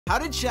How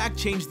did Shaq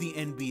change the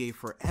NBA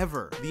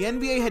forever? The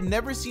NBA had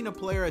never seen a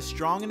player as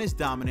strong and as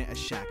dominant as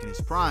Shaq in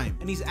his prime,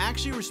 and he's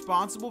actually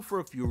responsible for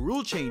a few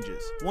rule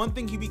changes. One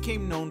thing he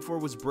became known for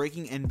was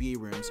breaking NBA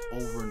rims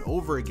over and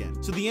over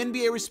again. So the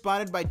NBA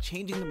responded by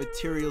changing the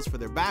materials for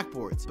their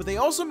backboards, but they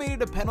also made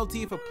it a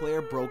penalty if a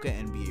player broke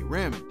an NBA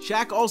rim.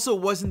 Shaq also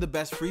wasn't the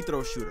best free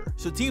throw shooter,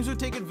 so teams would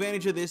take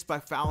advantage of this by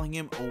fouling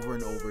him over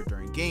and over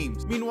during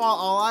games. Meanwhile,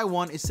 all I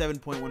want is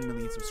 7.1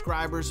 million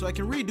subscribers so I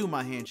can redo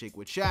my handshake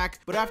with Shaq,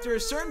 but after a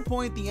certain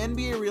point, the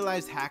NBA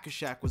realized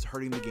Hack-a-Shaq was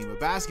hurting the game of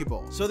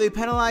basketball, so they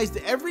penalized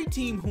every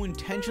team who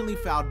intentionally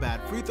fouled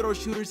bad free throw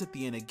shooters at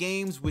the end of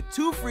games with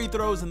 2 free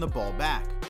throws and the ball back.